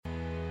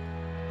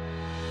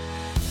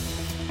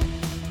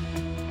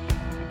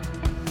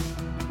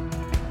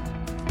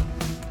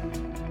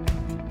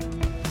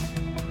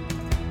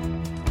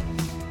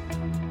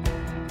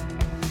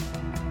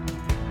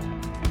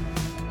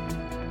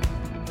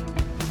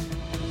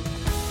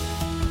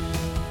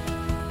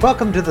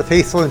Welcome to the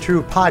Faithful and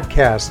True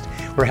podcast.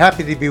 We're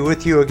happy to be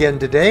with you again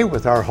today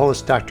with our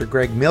host, Dr.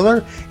 Greg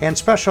Miller, and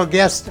special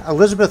guest,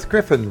 Elizabeth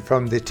Griffin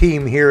from the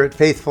team here at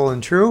Faithful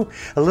and True.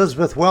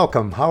 Elizabeth,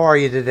 welcome. How are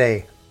you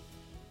today?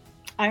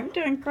 I'm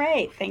doing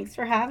great. Thanks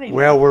for having me.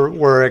 Well,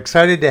 we're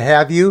excited to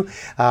have you.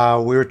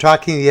 We were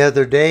talking the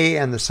other day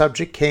and the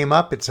subject came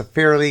up. It's a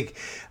fairly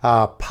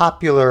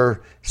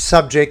popular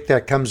subject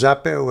that comes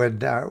up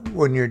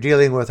when you're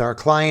dealing with our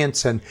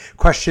clients and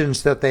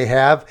questions that they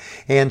have.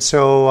 And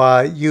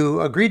so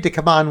you agreed to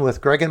come on with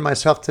Greg and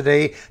myself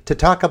today to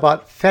talk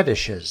about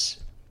fetishes.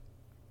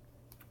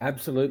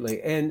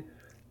 Absolutely. And,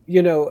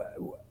 you know,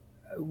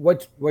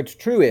 what's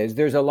true is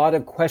there's a lot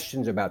of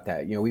questions about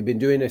that. You know, we've been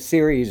doing a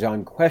series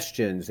on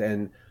questions.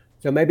 And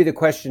so maybe the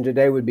question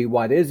today would be,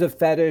 what is a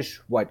fetish?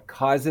 What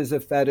causes a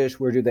fetish?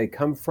 Where do they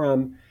come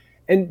from?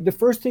 And the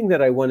first thing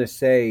that I want to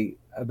say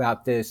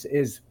about this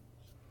is,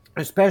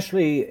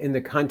 especially in the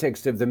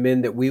context of the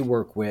men that we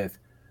work with,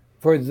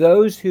 for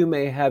those who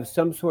may have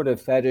some sort of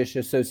fetish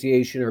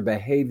association or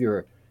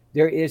behavior,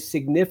 there is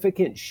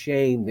significant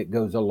shame that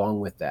goes along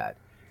with that.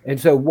 And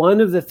so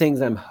one of the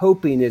things I'm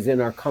hoping is in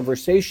our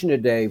conversation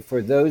today,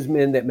 for those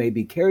men that may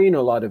be carrying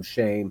a lot of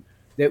shame,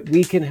 that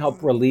we can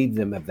help relieve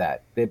them of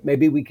that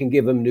maybe we can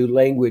give them new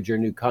language or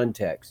new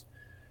context.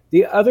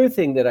 The other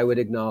thing that I would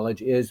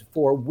acknowledge is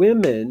for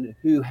women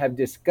who have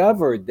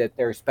discovered that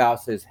their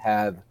spouses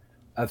have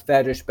a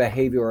fetish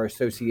behavior or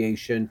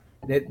association,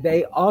 that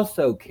they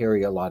also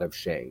carry a lot of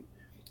shame.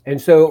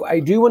 And so I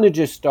do want to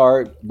just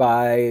start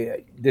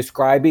by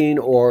describing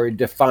or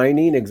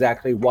defining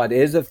exactly what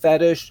is a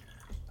fetish,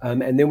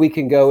 and then we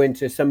can go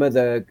into some of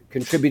the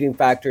contributing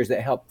factors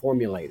that help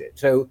formulate it.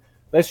 So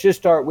let's just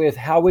start with,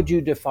 how would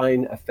you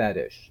define a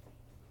fetish?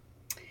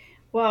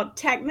 Well,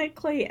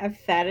 technically, a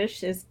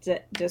fetish is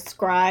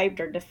described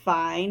or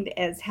defined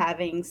as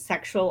having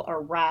sexual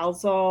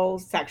arousal,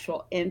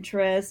 sexual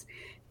interest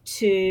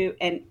to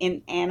an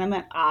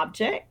inanimate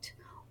object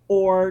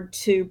or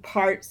to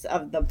parts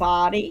of the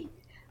body.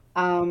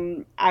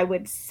 I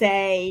would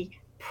say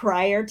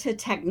prior to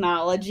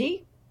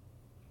technology,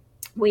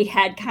 we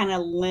had kind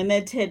of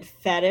limited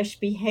fetish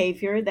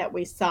behavior that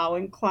we saw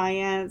in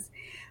clients.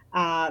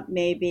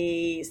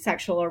 Maybe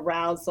sexual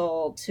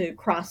arousal to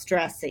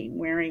cross-dressing,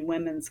 wearing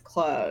women's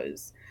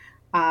clothes,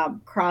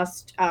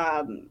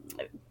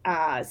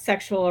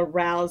 sexual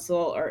arousal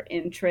or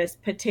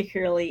interest,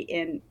 particularly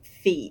in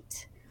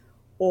feet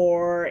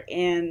or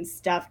in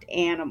stuffed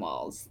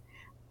animals.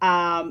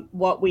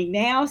 What we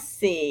now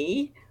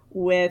see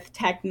with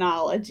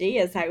technology,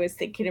 as I was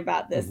thinking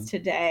about this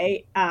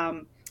today,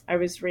 I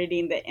was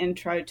reading the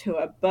intro to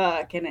a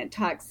book, and it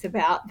talks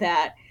about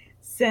that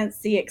since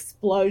the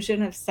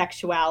explosion of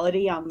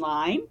sexuality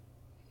online,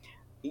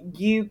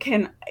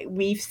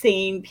 we've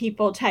seen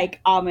people take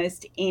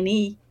almost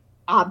any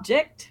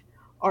object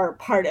or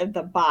part of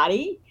the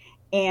body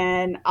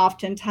and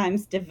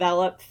oftentimes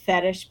develop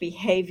fetish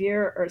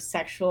behavior or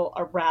sexual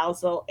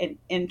arousal and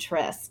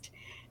interest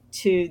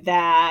to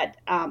that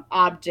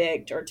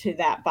object or to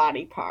that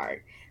body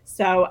part.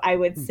 So I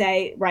would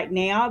say right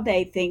now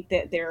they think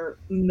that there are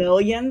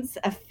millions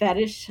of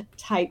fetish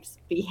types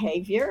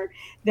behavior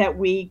that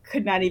we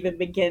could not even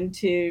begin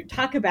to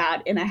talk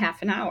about in a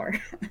half an hour.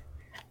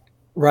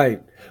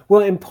 Right.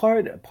 Well, and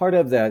part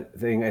of that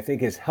thing I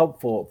think is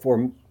helpful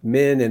for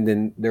men and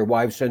then their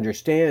wives to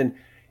understand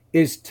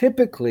is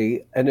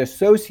typically an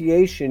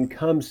association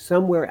comes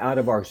somewhere out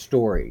of our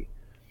story.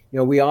 You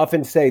know, we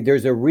often say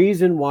there's a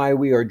reason why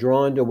we are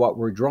drawn to what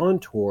we're drawn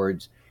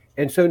towards.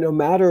 And so no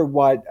matter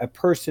what a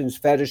person's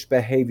fetish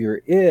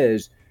behavior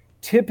is,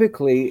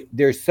 typically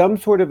there's some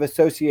sort of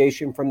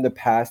association from the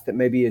past that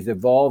maybe has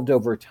evolved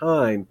over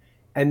time.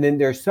 And then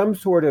there's some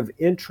sort of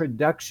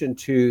introduction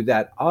to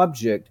that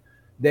object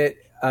that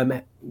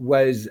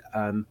was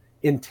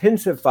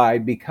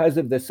intensified because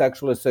of the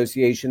sexual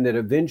association that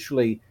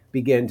eventually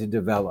began to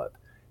develop.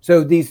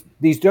 So these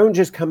don't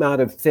just come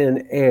out of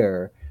thin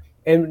air.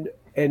 And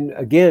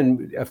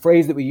again, a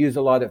phrase that we use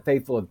a lot at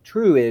Faithful and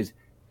True is,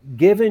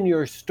 given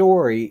your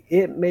story,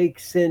 it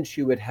makes sense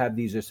you would have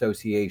these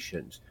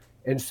associations.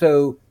 And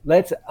so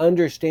let's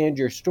understand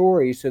your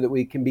story so that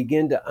we can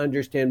begin to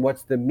understand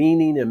what's the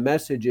meaning and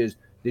messages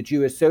that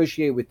you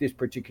associate with this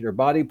particular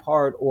body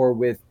part or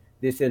with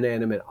this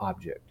inanimate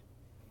object.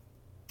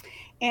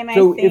 And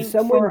so I think if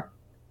someone...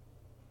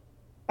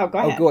 go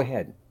ahead. Oh, go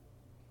ahead.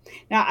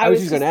 Now, I was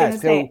just going to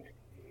ask. Say,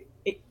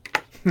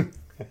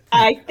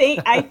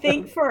 I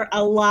think for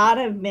a lot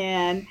of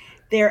men,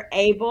 they're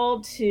able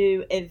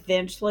to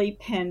eventually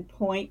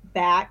pinpoint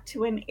back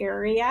to an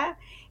area.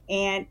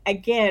 And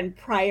again,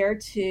 prior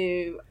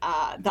to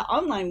the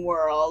online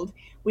world,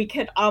 we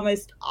could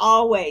almost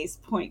always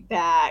point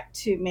back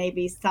to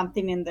maybe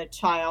something in the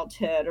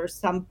childhood or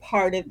some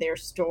part of their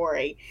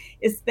story.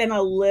 It's been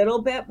a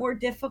little bit more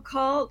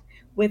difficult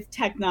with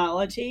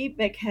technology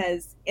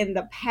because in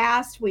the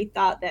past, we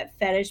thought that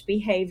fetish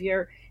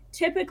behavior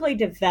typically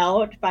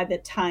developed by the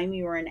time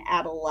you were an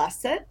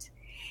adolescent.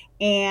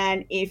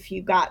 And if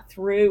you got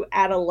through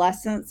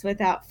adolescence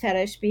without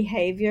fetish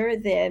behavior,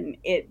 then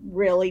it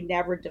really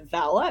never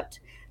developed.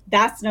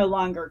 That's no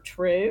longer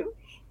true.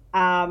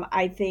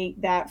 I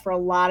think that for a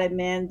lot of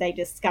men, they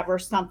discover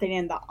something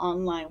in the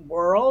online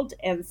world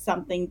and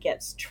something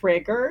gets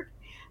triggered.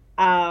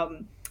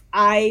 Um,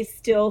 I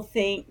still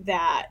think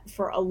that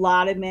for a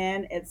lot of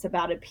men, it's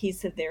about a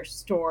piece of their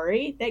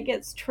story that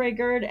gets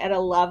triggered at a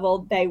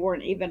level they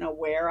weren't even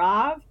aware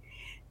of.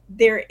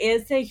 There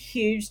is a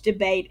huge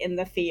debate in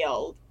the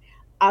field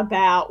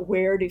about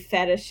where do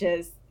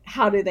fetishes,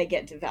 how do they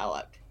get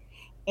developed?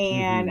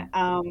 And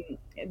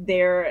Mm-hmm.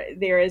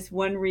 there is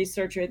one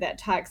researcher that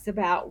talks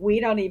about we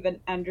don't even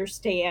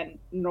understand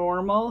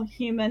normal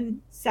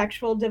human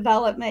sexual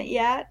development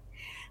yet,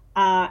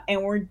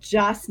 and we're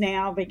just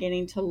now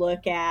beginning to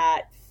look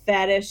at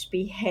fetish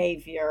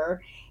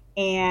behavior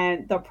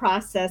and the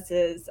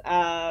processes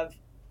of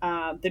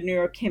the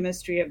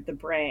neurochemistry of the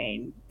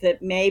brain,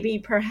 that maybe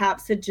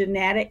perhaps a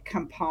genetic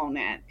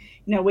component.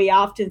 You know, we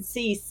often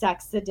see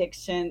sex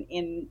addiction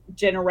in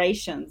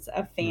generations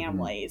of Mm-hmm.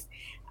 families.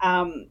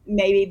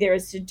 Maybe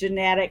there's a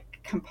genetic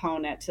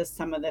component to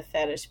some of the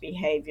fetish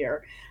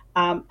behavior.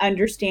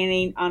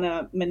 Understanding on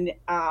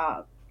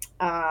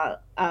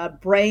a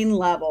brain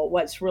level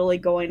what's really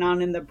going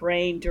on in the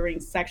brain during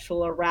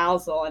sexual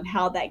arousal and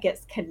how that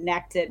gets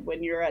connected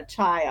when you're a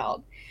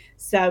child.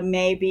 So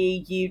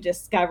maybe you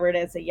discovered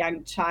as a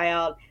young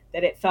child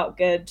that it felt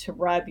good to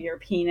rub your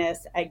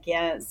penis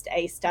against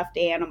a stuffed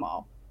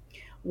animal.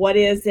 What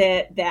is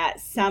it that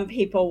some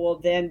people will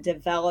then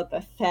develop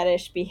a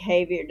fetish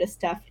behavior to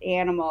stuffed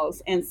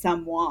animals and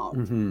some won't?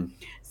 Mm-hmm.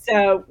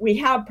 So we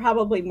have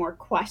probably more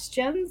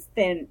questions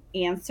than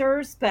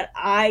answers, but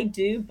I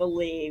do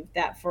believe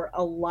that for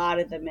a lot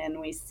of the men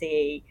we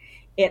see,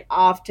 it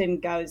often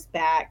goes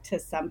back to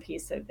some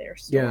piece of their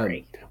Yeah.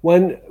 story.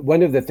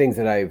 One of the things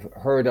that I've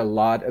heard a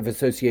lot of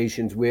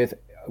associations with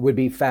would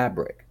be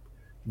fabric.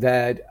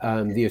 That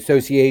the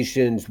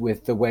associations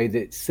with the way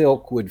that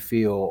silk would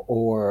feel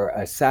or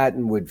a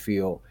satin would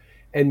feel.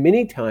 And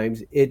many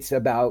times it's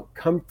about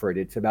comfort,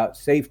 it's about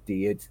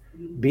safety, it's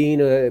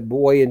being a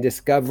boy and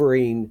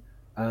discovering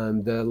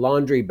the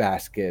laundry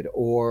basket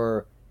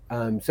or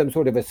some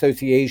sort of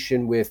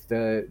association with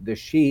the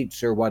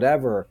sheets or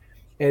whatever.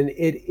 And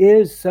it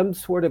is some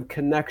sort of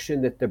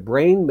connection that the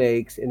brain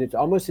makes, and it's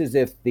almost as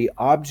if the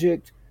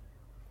object,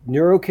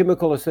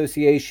 neurochemical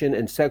association,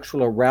 and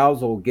sexual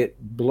arousal get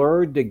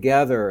blurred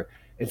together.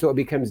 And so it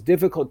becomes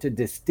difficult to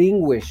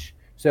distinguish.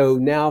 So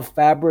now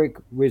fabric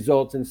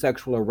results in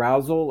sexual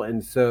arousal.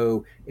 And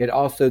so it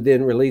also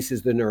then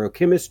releases the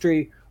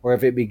neurochemistry. Or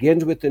if it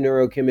begins with the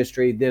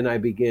neurochemistry, then I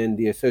begin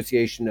the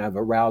association of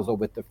arousal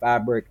with the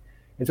fabric.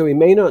 And so we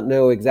may not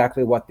know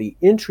exactly what the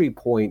entry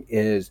point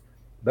is,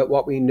 but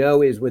what we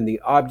know is when the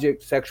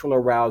object, sexual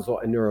arousal,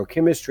 and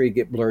neurochemistry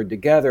get blurred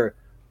together,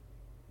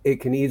 it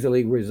can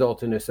easily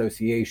result in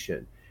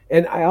association.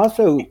 And I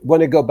also want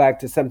to go back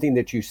to something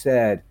that you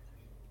said,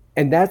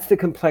 and that's the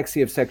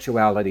complexity of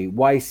sexuality.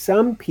 Why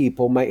some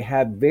people might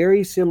have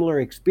very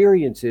similar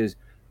experiences,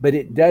 but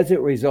it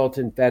doesn't result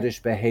in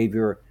fetish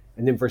behavior,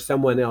 and then for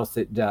someone else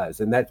it does.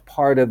 And that's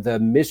part of the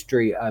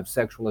mystery of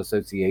sexual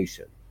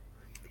association.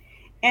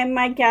 And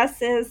my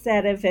guess is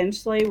that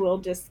eventually we'll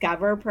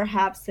discover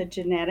perhaps a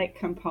genetic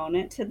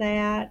component to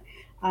that.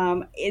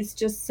 It's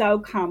just so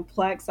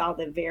complex, all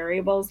the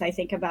variables. I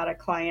think about a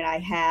client I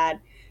had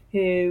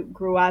who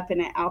grew up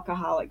in an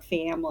alcoholic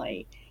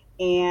family,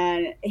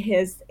 and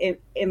his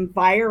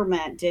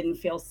environment didn't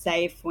feel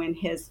safe when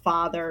his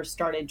father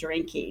started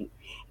drinking.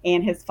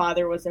 And his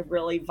father was a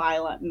really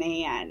violent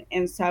man.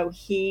 And so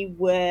he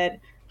would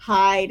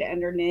hide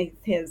underneath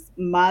the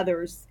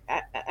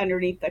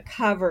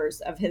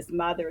covers of his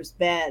mother's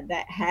bed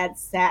that had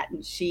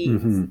satin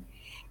sheets. Mm-hmm.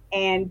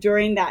 And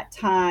during that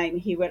time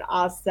he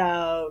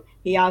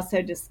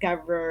also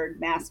discovered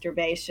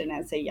masturbation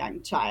as a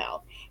young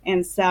child.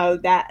 And so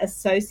that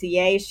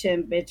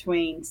association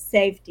between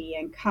safety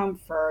and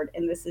comfort,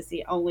 and this is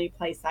the only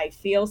place I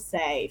feel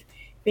safe,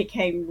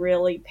 became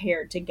really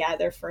paired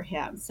together for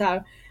him.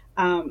 So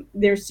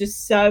there's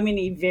just so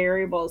many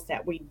variables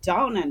that we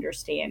don't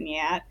understand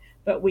yet,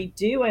 but we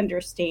do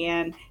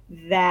understand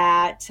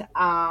that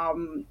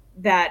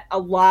that a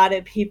lot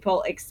of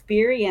people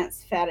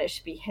experience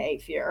fetish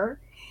behavior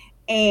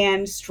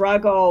and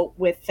struggle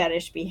with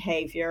fetish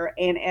behavior,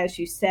 and as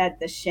you said,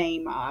 the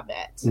shame of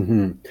it.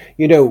 Mm-hmm.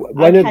 You know,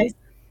 Okay.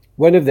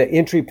 one of the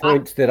entry uh,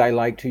 points that I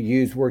like to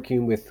use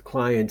working with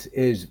clients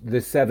is the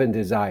 7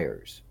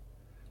 desires.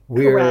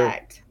 We're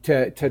Correct.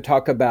 to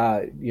talk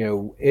about,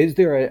 is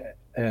there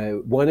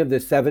one of the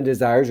 7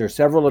 desires or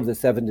several of the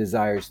 7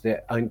 desires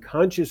that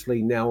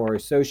unconsciously now are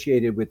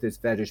associated with this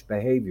fetish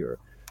behavior?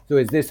 So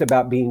is this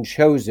about being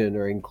chosen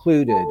or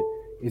included?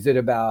 Is it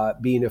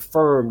about being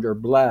affirmed or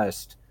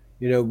blessed?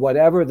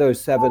 Whatever those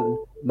 7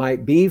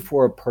 might be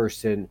for a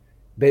person,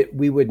 but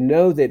we would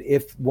know that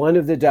if one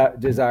of the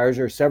desires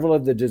or several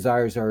of the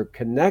desires are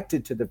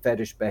connected to the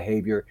fetish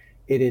behavior,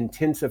 it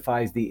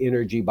intensifies the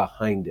energy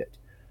behind it.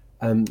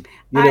 Um,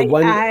 I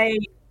one. I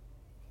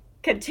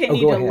Oh,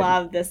 continue go to ahead.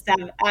 love the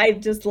seven. I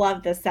just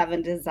love the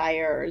seven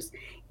desires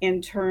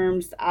in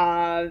terms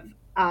of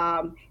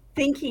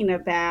thinking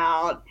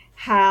about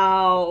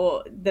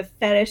how the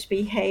fetish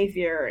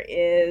behavior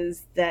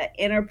is the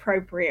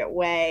inappropriate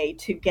way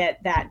to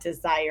get that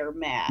desire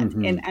met,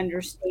 Hmm. and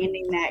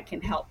understanding that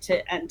can help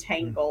to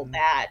untangle Mhm.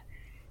 that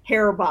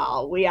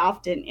hairball we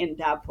often end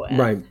up with.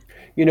 Right.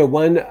 You know,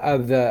 one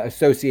of the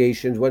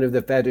associations, one of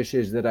the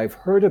fetishes that I've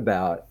heard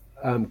about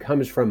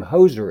comes from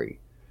hosiery.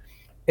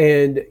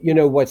 And, you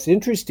know, what's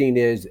interesting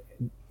is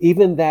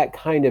even that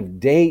kind of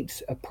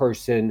dates a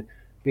person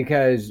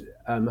because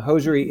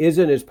hosiery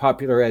isn't as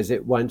popular as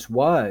it once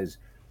was.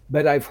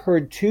 But I've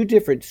heard two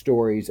different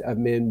stories of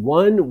men.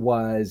 One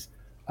was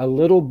a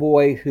little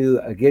boy who,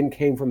 again,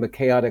 came from a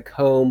chaotic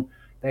home.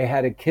 They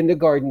had a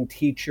kindergarten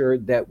teacher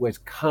that was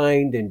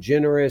kind and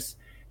generous,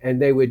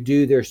 and they would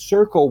do their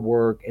circle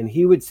work, and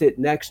he would sit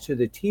next to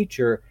the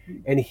teacher,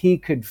 and he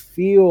could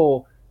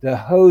feel the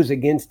hose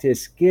against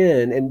his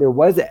skin. And there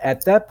wasn't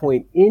at that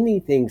point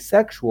anything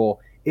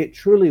sexual. It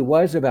truly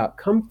was about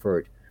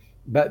comfort.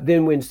 But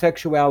then when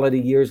sexuality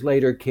years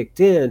later kicked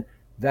in,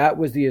 that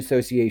was the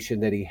association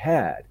that he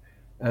had.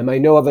 I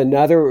know of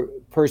another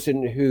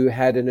person who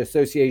had an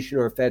association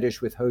or a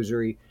fetish with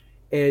hosiery,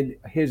 and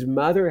his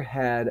mother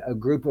had a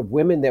group of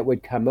women that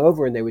would come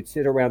over and they would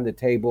sit around the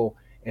table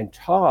and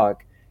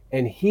talk,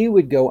 and he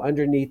would go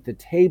underneath the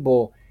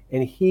table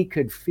and he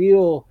could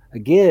feel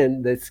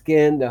again the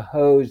skin, the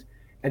hose,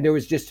 and there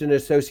was just an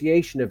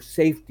association of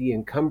safety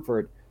and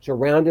comfort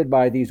surrounded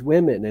by these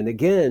women. And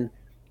again,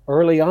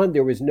 early on,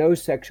 there was no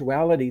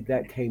sexuality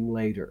that came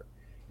later.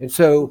 And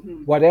so,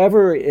 Mhm.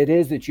 whatever it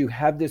is that you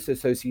have this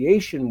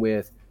association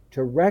with,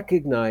 to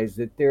recognize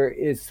that there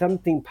is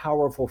something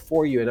powerful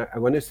for you. And I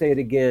want to say it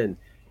again,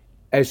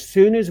 as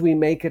soon as we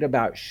make it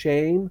about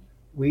shame,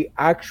 we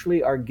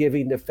actually are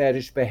giving the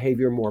fetish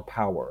behavior more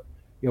power.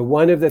 You know,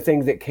 one of the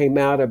things that came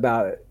out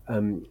about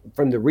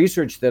from the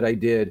research that I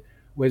did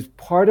was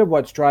part of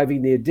what's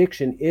driving the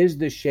addiction is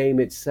the shame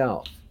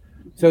itself.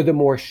 So the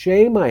more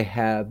shame I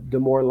have, the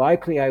more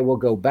likely I will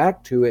go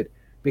back to it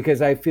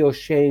because I feel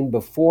shame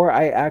before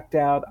I act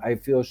out. I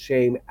feel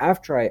shame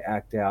after I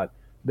act out.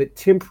 But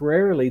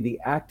temporarily, the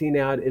acting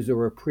out is a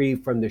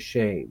reprieve from the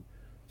shame.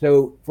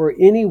 So, for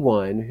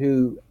anyone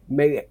who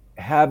may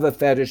have a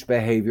fetish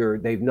behavior,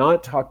 they've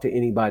not talked to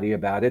anybody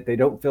about it, they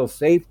don't feel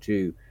safe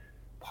to,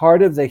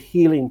 part of the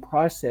healing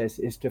process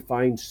is to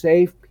find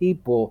safe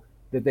people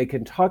that they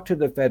can talk to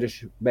the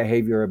fetish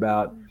behavior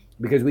about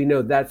because we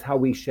know that's how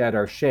we shed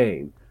our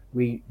shame.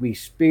 We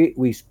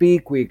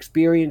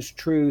experience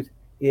truth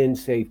in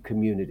safe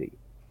community.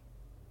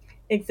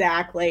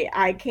 Exactly.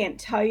 I can't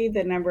tell you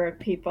the number of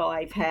people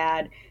I've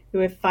had who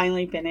have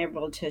finally been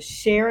able to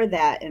share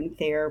that in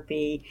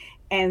therapy,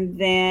 and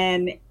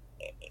then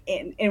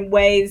in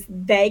ways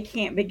they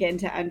can't begin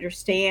to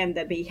understand,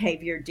 the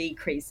behavior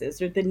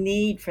decreases or the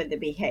need for the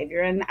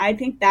behavior. And I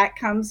think that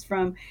comes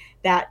from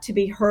that to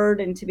be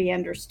heard and to be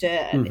understood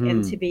and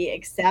Mm-hmm. to be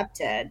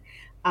accepted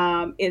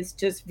is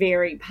just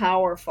very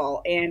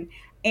powerful. And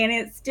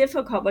it's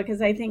difficult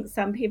because I think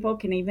some people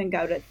can even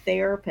go to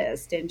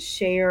therapists and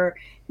share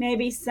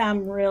maybe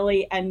some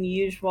really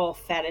unusual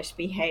fetish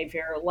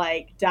behavior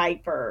like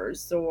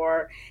diapers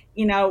or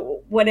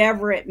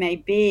whatever it may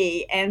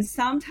be. And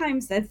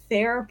sometimes a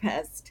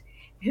therapist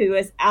who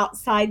is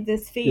outside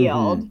this Mm-hmm.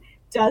 field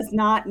does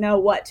not know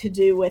what to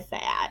do with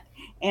that.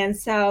 And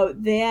so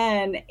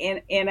then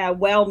in a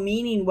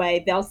well-meaning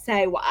way, they'll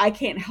say, well, I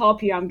can't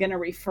help you. I'm going to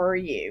refer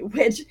you,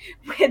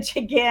 which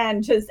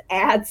again, just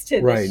adds to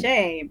the Right.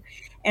 shame.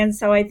 And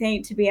so I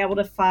think to be able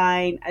to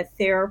find a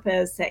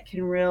therapist that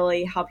can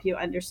really help you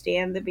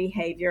understand the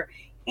behavior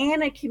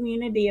and a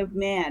community of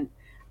men.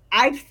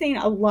 I've seen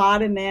a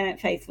lot of men at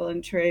Faithful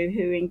and True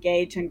who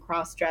engage in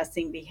cross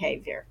dressing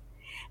behavior,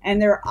 and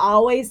they're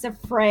always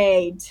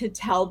afraid to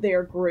tell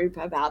their group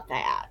about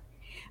that.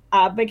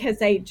 Because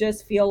they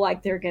just feel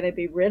like they're going to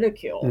be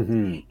ridiculed.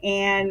 Mm-hmm.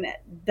 And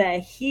the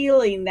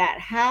healing that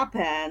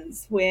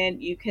happens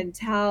when you can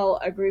tell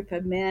a group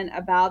of men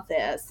about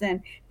this,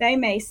 and they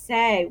may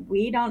say,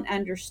 we don't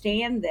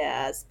understand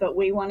this, but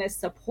we want to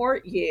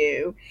support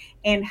you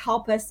and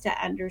help us to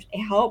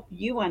help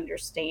you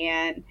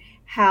understand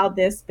how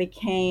this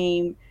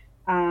became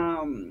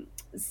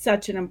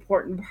such an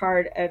important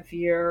part of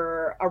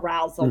your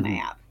arousal Mm-hmm.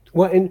 map.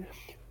 Well, and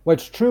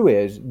what's true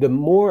is the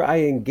more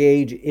I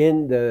engage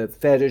in the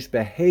fetish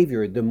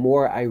behavior, the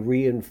more I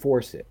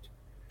reinforce it.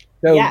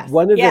 So Yes,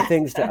 one of the yes.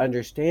 things to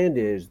understand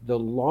is the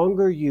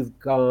longer you've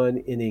gone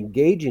in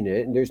engaging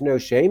it, and there's no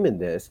shame in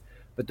this,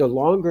 but the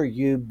longer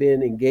you've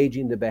been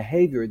engaging the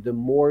behavior, the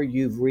more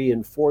you've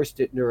reinforced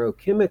it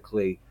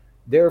neurochemically.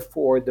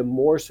 Therefore, the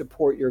more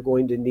support you're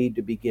going to need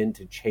to begin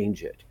to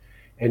change it.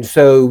 And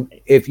so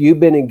if you've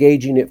been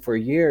engaging it for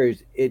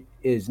years, it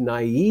is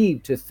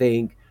naive to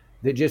think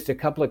that just a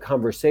couple of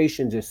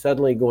conversations is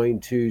suddenly going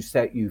to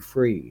set you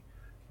free,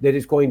 that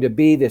is going to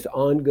be this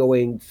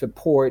ongoing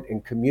support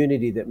and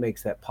community that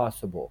makes that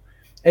possible.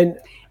 And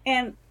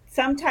And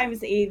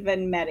sometimes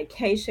even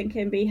medication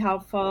can be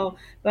helpful,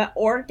 but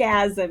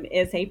orgasm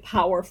is a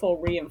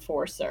powerful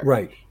reinforcer.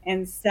 Right.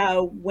 And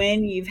so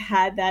when you've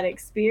had that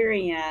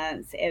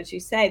experience, as you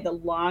say, the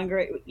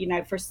longer,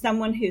 for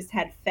someone who's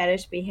had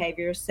fetish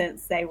behavior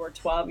since they were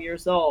 12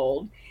 years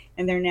old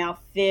and they're now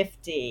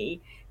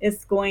 50,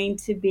 it's going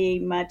to be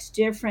much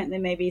different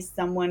than maybe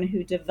someone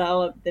who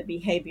developed the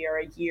behavior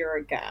a year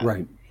ago.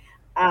 Right.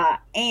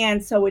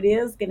 And so it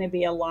is going to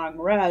be a long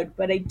road.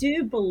 But I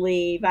do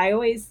believe, I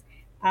always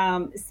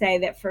say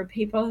that for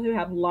people who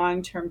have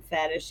long term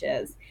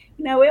fetishes,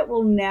 it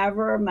will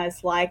never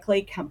most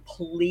likely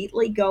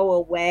completely go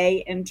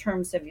away in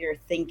terms of your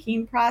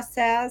thinking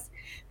process,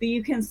 but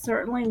you can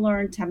certainly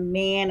learn to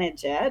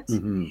manage it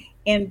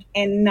Mm-hmm.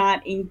 and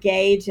not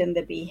engage in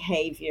the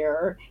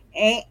behavior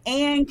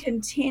and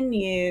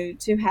continue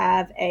to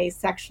have a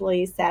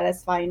sexually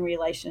satisfying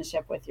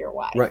relationship with your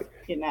wife. Right.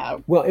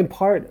 Well, in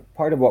part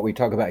of what we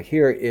talk about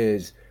here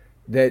is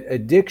that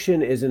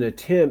addiction is an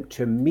attempt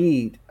to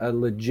meet a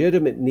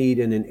legitimate need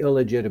in an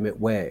illegitimate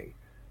way,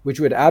 which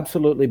would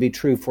absolutely be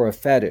true for a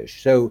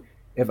fetish. So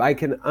if I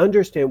can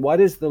understand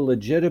what is the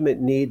legitimate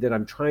need that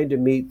I'm trying to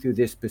meet through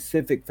this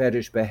specific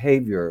fetish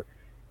behavior,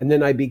 and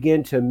then I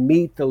begin to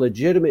meet the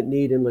legitimate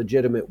need in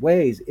legitimate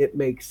ways, it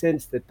makes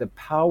sense that the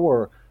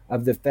power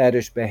of the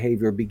fetish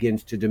behavior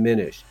begins to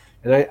diminish.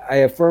 And I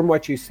affirm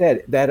what you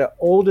said, that an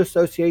old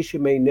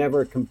association may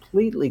never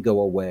completely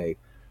go away,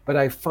 but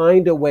I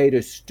find a way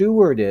to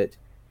steward it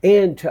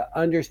and to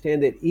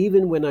understand that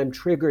even when I'm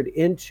triggered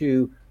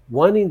into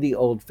wanting the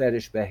old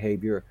fetish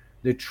behavior,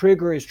 the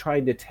trigger is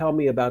trying to tell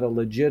me about a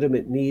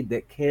legitimate need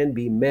that can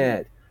be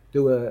met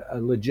through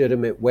a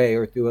legitimate way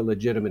or through a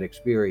legitimate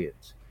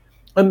experience.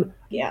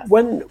 Yes.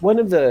 One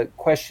of the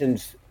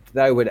questions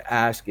that I would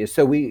ask is,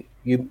 so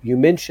you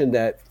mentioned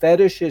that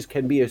fetishes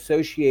can be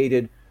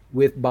associated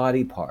with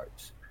body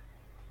parts.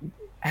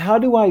 How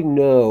do I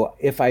know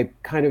if I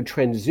kind of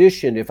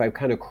transitioned, if I've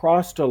kind of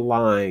crossed a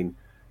line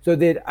so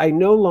that I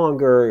no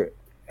longer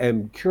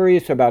am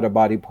curious about a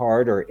body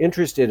part or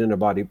interested in a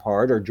body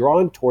part or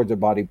drawn towards a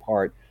body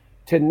part,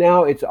 to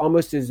now it's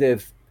almost as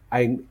if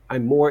I'm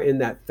more in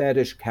that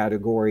fetish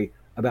category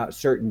about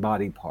certain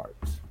body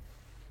parts?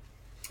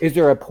 Is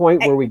there a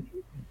point where we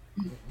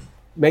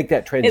make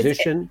that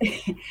transition?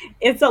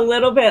 It's a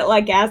little bit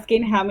like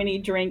asking how many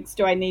drinks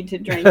do I need to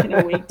drink in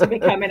a week to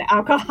become an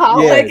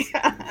alcoholic.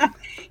 Yes.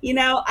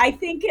 I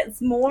think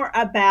it's more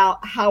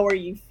about how are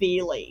you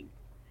feeling?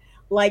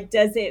 Like,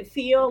 does it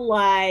feel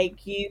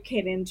like you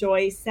can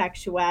enjoy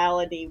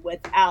sexuality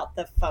without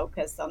the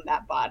focus on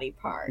that body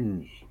part?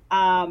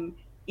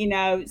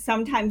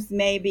 Sometimes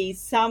maybe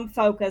some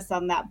focus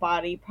on that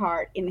body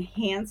part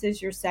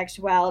enhances your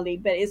sexuality,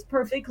 but it's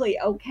perfectly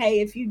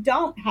okay if you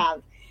don't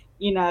have,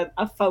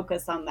 a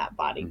focus on that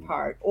body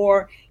part.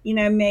 Or,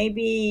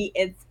 maybe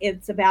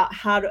it's about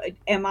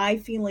am I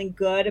feeling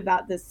good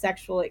about this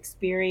sexual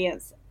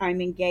experience I'm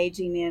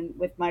engaging in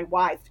with my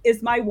wife?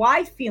 Is my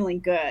wife feeling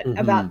good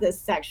about this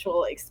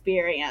sexual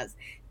experience?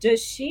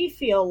 Does she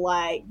feel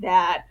like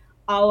that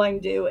all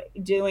I'm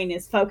doing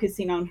is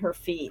focusing on her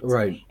feet?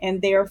 Right.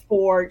 And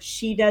therefore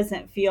she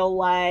doesn't feel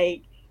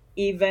like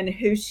even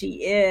who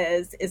she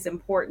is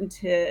important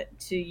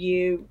to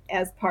you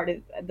as part of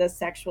the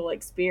sexual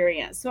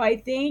experience. So I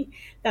think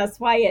that's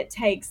why it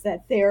takes a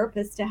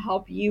therapist to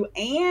help you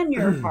and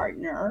your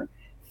partner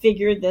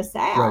figure this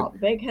out.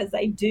 Right. Because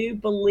I do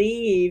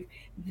believe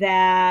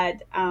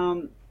that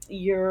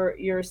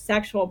your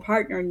sexual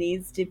partner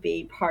needs to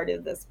be part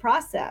of this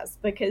process,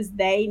 because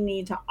they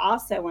need to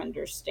also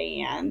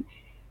understand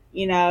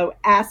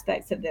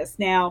aspects of this.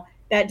 Now,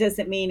 that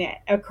doesn't mean it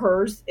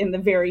occurs in the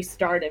very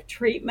start of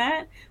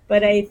treatment,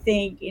 but I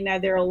think,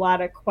 there are a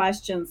lot of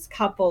questions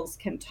couples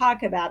can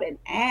talk about and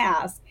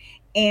ask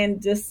and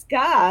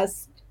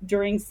discuss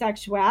during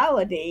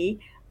sexuality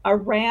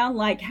around,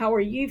 like, how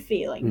are you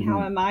feeling?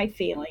 How am I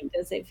feeling?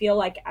 Does it feel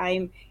like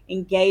I'm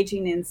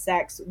engaging in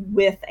sex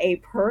with a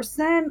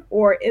person,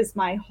 or is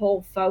my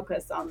whole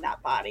focus on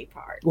that body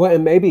part? Well,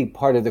 and maybe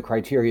part of the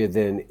criteria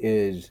then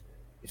is,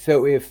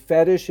 so if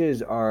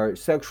fetishes are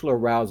sexual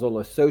arousal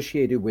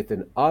associated with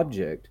an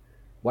object,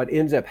 what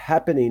ends up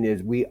happening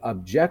is we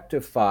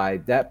objectify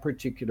that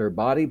particular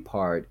body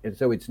part. And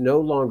so it's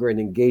no longer an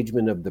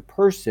engagement of the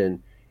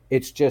person.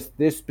 It's just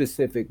this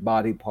specific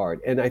body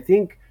part. And I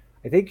think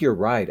you're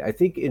right. I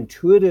think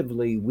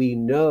intuitively we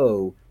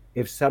know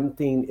if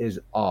something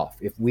is off,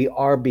 if we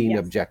are being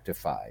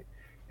objectified.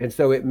 And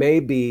so it may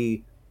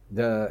be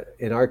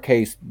in our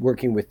case,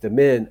 working with the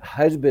men,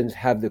 husbands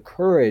have the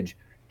courage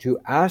to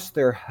ask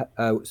their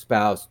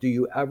spouse, do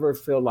you ever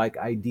feel like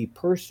I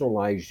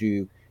depersonalize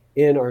you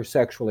in our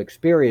sexual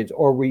experience,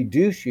 or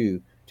reduce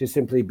you to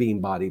simply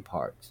being body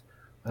parts?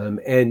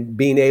 And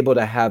being able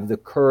to have the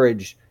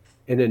courage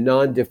in a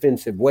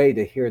non-defensive way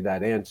to hear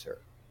that answer.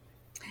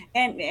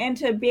 And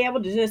to be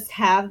able to just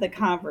have the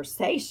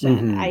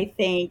conversation, I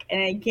think,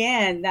 and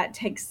again, that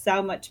takes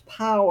so much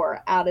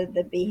power out of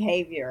the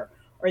behavior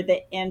or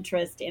the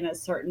interest in a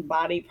certain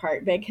body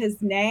part,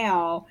 because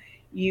now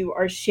you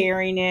are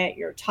sharing it,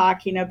 you're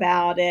talking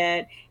about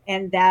it,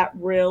 and that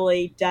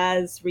really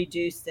does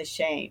reduce the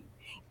shame.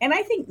 And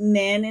I think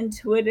men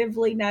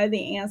intuitively know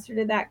the answer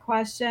to that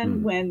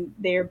question when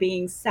they're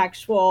being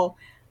sexual,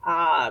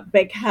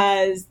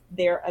 because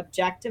they're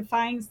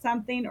objectifying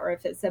something, or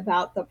if it's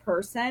about the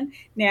person.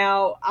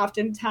 Now,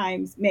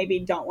 oftentimes, maybe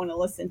don't want to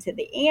listen to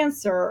the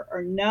answer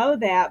or know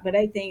that, but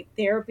I think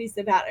therapy is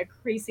about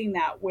increasing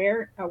that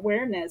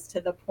awareness to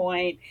the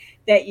point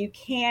that you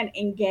can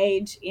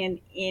engage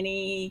in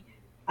any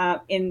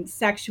in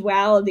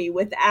sexuality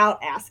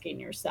without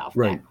asking yourself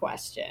that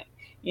question.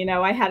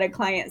 I had a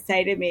client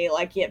say to me,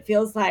 like, it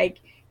feels like,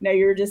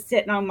 you're just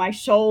sitting on my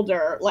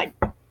shoulder, like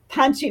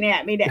punching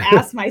at me to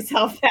ask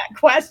myself that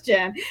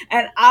question.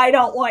 And I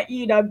don't want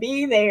you to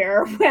be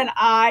there when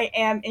I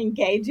am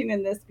engaging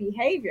in this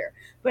behavior.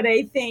 But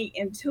I think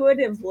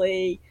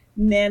intuitively,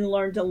 men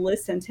learn to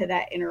listen to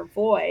that inner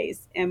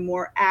voice and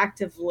more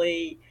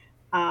actively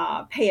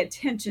pay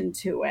attention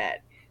to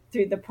it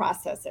through the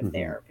process of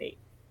therapy.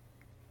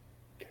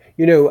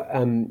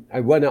 I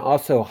want to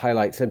also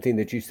highlight something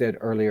that you said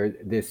earlier,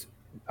 this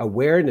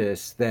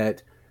awareness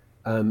that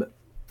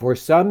for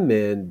some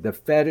men, the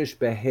fetish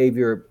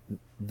behavior,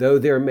 though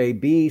there may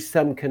be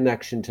some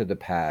connection to the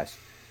past,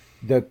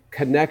 the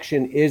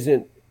connection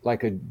isn't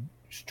like a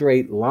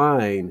straight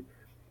line.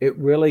 It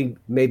really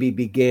maybe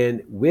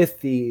began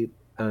with the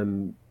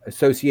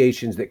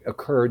associations that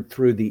occurred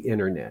through the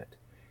internet.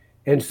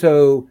 And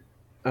so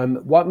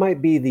what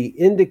might be the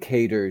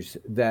indicators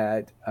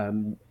that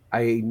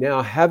I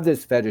now have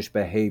this fetish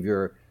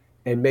behavior,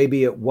 and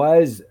maybe it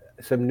was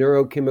some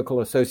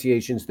neurochemical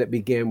associations that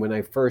began when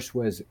I first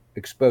was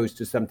exposed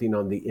to something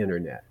on the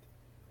internet?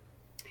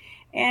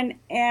 And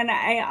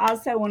I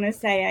also want to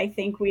say, I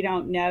think we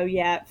don't know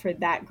yet for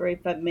that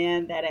group of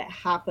men that it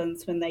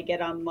happens when they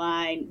get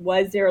online.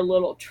 Was there a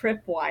little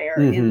tripwire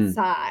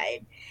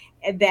inside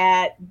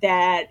that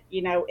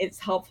it's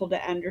helpful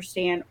to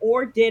understand,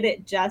 or did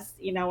it just,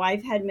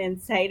 I've had men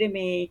say to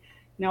me,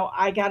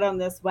 I got on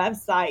this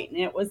website and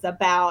it was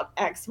about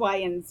X, Y,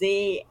 and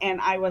Z,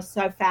 and I was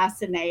so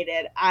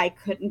fascinated I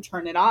couldn't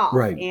turn it off.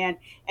 Right.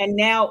 And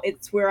now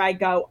it's where I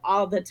go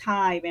all the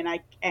time,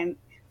 and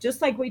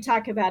just like we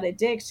talk about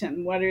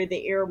addiction, what are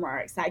the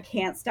earmarks? I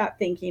can't stop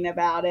thinking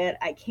about it.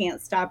 I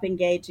can't stop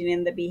engaging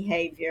in the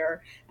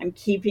behavior. I'm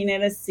keeping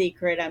it a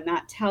secret. I'm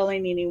not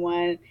telling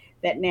anyone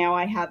that now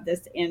I have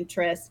this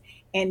interest.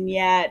 And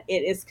yet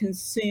it is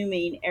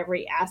consuming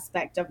every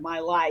aspect of my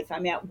life.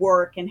 I'm at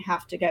work and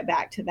have to go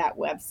back to that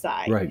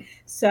website. Right.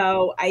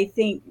 So I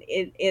think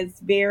it is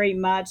very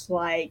much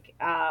like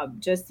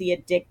just the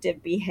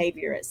addictive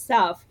behavior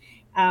itself.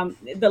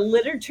 The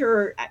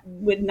literature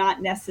would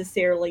not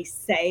necessarily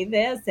say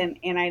this,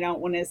 and I don't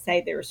want to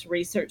say there's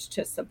research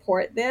to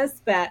support this,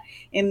 but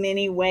in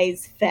many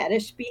ways,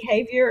 fetish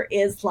behavior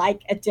is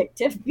like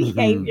addictive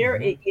behavior.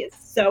 It is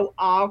so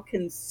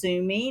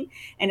all-consuming,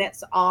 and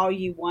it's all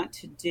you want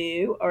to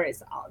do, or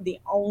it's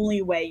the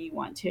only way you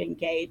want to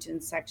engage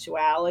in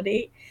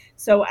sexuality.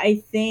 So I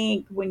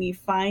think when you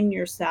find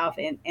yourself,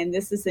 and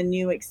this is a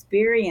new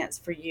experience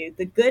for you,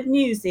 the good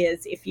news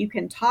is if you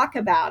can talk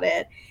about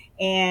it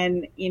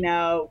and,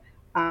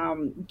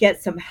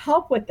 get some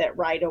help with it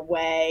right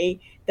away,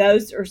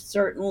 those are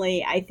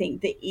certainly, I think,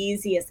 the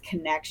easiest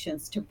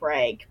connections to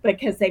break,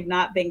 because they've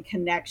not been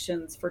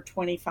connections for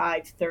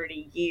 25,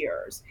 30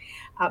 years.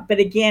 But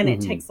again,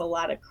 it takes a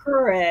lot of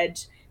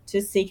courage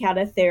to seek out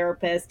a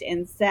therapist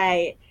and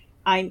say,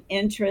 I'm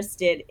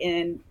interested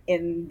in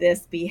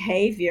this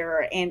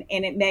behavior, and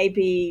it may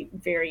be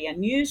very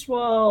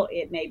unusual.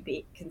 It may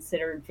be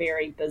considered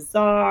very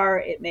bizarre.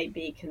 It may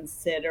be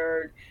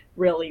considered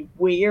really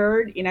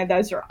weird.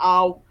 Those are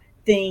all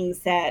things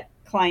that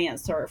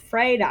clients are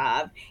afraid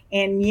of.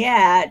 And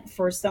yet,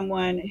 for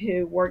someone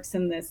who works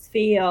in this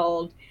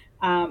field,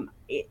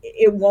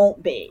 it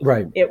won't be.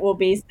 Right. It will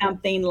be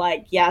something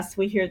like, yes,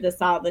 we hear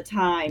this all the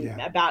time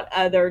about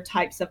other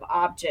types of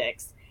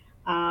objects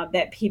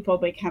that people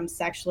become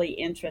sexually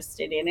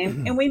interested in.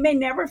 And we may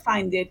never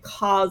find the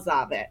cause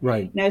of it.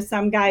 Right.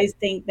 Some guys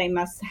think they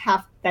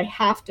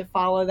have to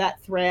follow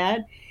that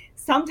thread.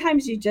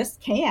 Sometimes you just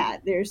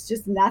can't. There's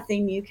just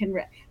nothing you can,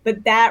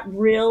 but that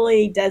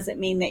really doesn't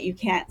mean that you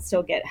can't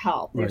still get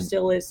help. There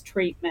still is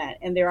treatment,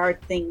 and there are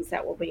things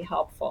that will be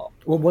helpful.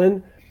 Well,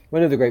 one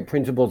of the great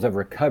principles of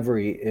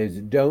recovery is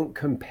don't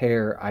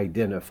compare,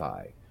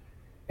 identify.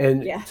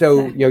 And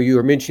so, you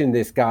were mentioning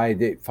this guy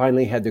that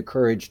finally had the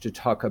courage to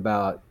talk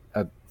about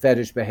a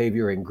fetish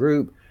behavior in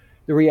group.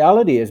 The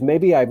reality is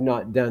maybe I've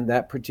not done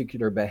that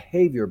particular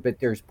behavior, but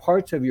there's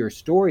parts of your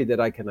story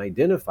that I can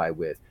identify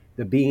with.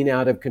 The being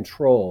out of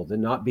control, the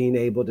not being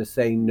able to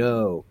say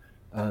no,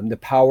 the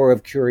power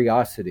of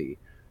curiosity.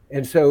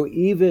 And so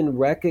even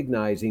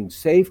recognizing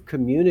safe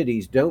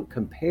communities don't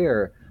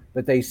compare,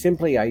 but they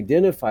simply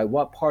identify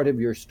what part of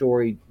your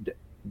story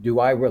do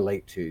I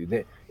relate to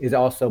that is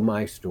also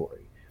my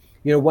story.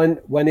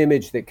 One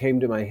image that came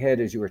to my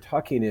head as you were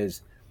talking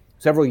is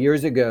several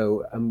years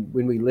ago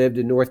when we lived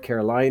in North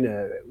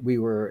Carolina, we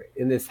were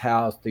in this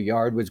house. The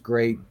yard was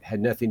great, had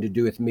nothing to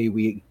do with me.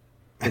 We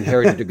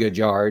inherited a good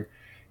yard.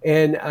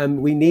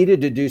 And we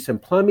needed to do some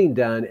plumbing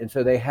done. And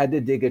so they had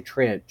to dig a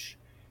trench.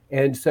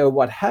 And so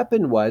what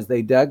happened was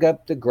they dug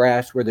up the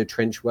grass where the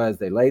trench was.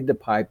 They laid the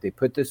pipe. They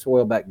put the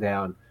soil back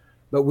down.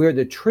 But where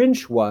the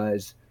trench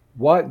was,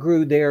 what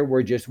grew there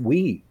were just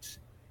weeds.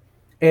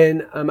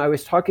 And I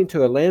was talking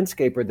to a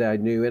landscaper that I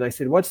knew, and I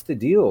said, "What's the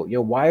deal?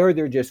 Why are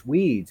there just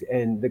weeds?"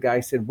 And the guy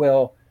said,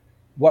 "Well,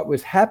 what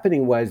was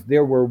happening was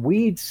there were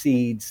weed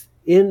seeds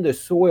in the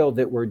soil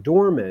that were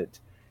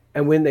dormant,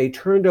 and when they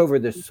turned over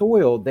the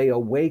soil, they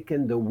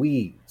awakened the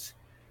weeds."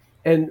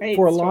 And Great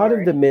for a lot of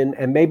story. the men,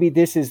 and maybe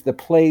this is the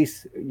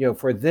place,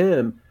 for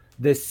them,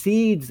 the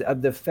seeds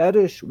of the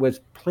fetish was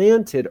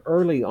planted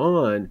early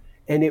on,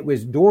 and it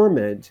was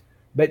dormant,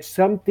 but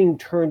something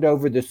turned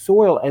over the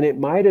soil, and it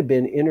might have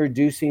been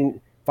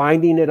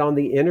finding it on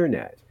the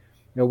internet.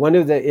 One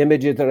of the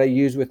images that I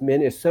use with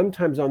men is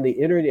sometimes on the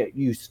internet,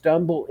 you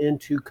stumble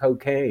into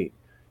cocaine.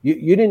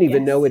 You didn't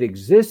even know it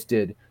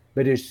existed,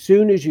 but as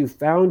soon as you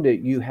found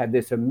it, you had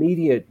this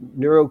immediate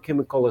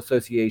neurochemical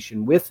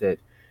association with it.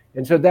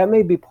 And so that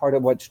may be part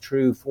of what's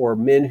true for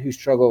men who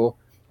struggle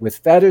with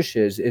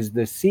fetishes, is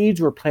the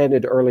seeds were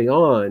planted early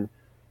on,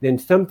 then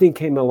something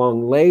came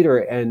along later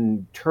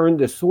and turned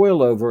the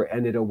soil over,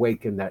 and it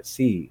awakened that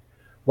seed.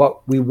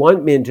 What we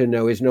want men to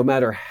know is no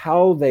matter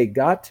how they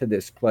got to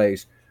this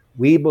place,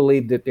 we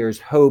believe that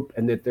there's hope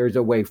and that there's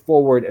a way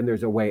forward and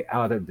there's a way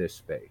out of this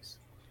space.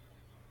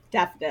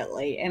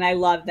 Definitely. And I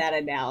love that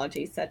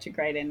analogy. Such a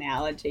great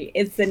analogy.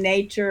 It's the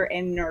nature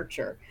and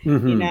nurture,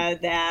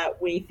 that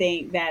we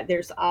think that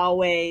there's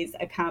always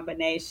a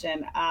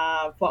combination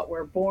of what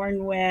we're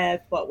born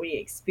with, what we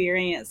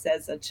experience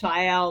as a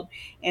child.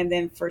 And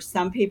then for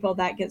some people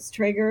that gets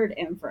triggered,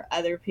 and for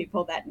other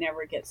people that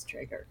never gets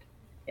triggered.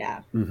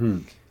 Yeah.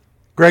 Mm-hmm.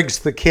 Greg's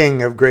the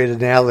king of great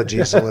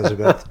analogies,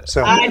 Elizabeth.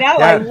 So I know.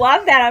 I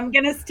love that. I'm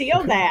going to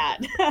steal that.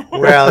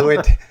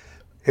 Well,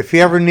 if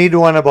you ever need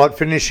one about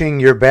finishing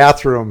your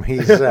bathroom,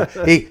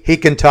 he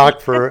can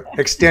talk for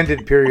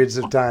extended periods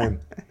of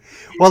time.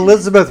 Well,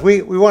 Elizabeth,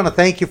 we want to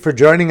thank you for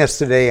joining us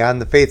today on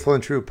the Faithful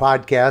and True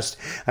podcast.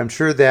 I'm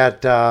sure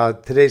that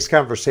today's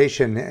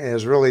conversation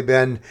has really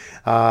been,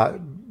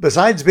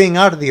 besides being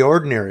out of the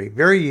ordinary,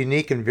 very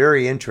unique and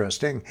very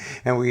interesting.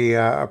 And we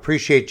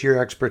appreciate your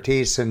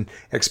expertise and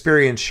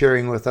experience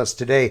sharing with us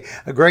today.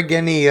 Greg,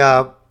 any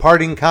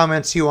parting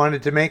comments you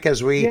wanted to make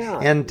as we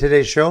end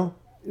today's show?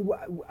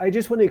 I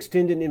just want to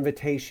extend an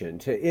invitation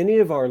to any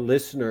of our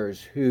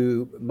listeners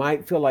who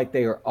might feel like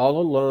they are all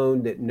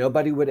alone, that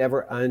nobody would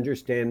ever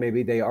understand.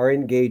 Maybe they are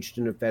engaged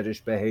in a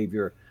fetish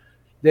behavior.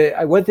 That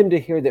I want them to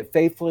hear that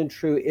Faithful and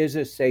True is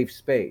a safe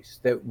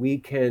space, that we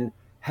can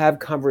have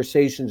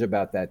conversations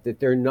about that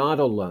they're not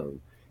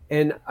alone.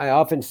 And I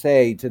often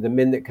say to the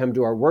men that come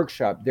to our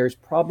workshop, there's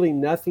probably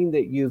nothing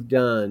that you've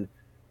done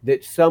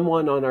that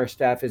someone on our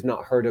staff has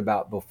not heard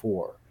about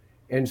before.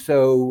 And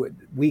so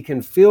we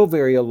can feel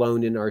very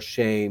alone in our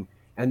shame,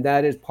 and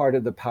that is part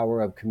of the power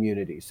of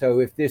community.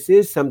 So if this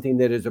is something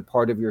that is a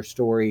part of your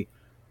story,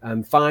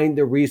 find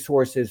the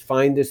resources,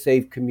 find the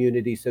safe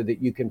community so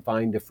that you can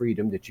find the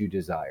freedom that you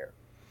desire.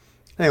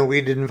 And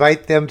we'd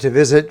invite them to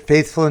visit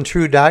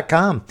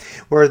faithfulandtrue.com,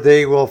 where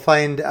they will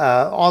find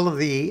all of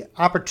the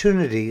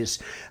opportunities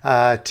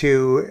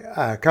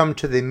to come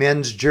to the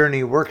Men's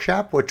Journey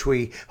Workshop, which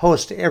we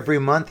host every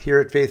month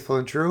here at Faithful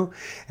and True.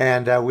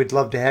 And we'd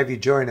love to have you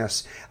join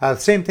us.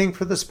 Same thing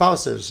for the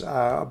spouses.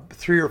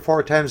 3 or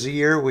 4 times a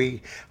year,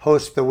 we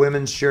host the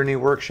Women's Journey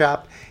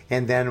Workshop.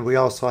 And then we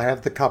also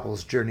have the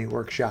Couples Journey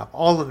Workshop.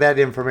 All of that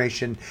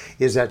information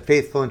is at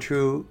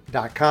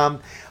faithfulandtrue.com,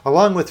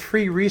 along with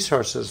free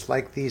resources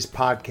like these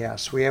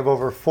podcasts. We have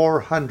over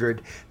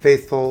 400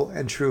 Faithful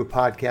and True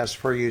podcasts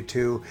for you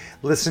to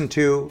listen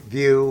to,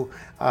 view,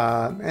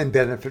 and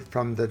benefit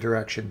from the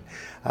direction.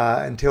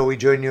 Until we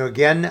join you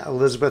again,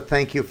 Elizabeth,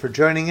 thank you for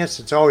joining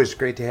us. It's always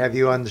great to have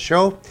you on the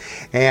show,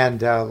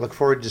 and look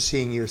forward to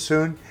seeing you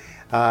soon.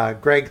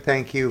 Greg,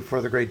 thank you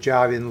for the great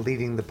job in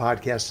leading the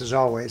podcast as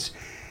always.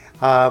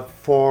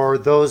 For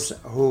those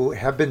who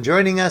have been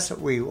joining us,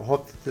 we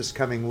hope that this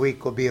coming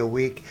week will be a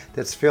week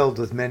that's filled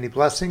with many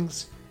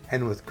blessings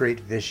and with great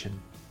vision.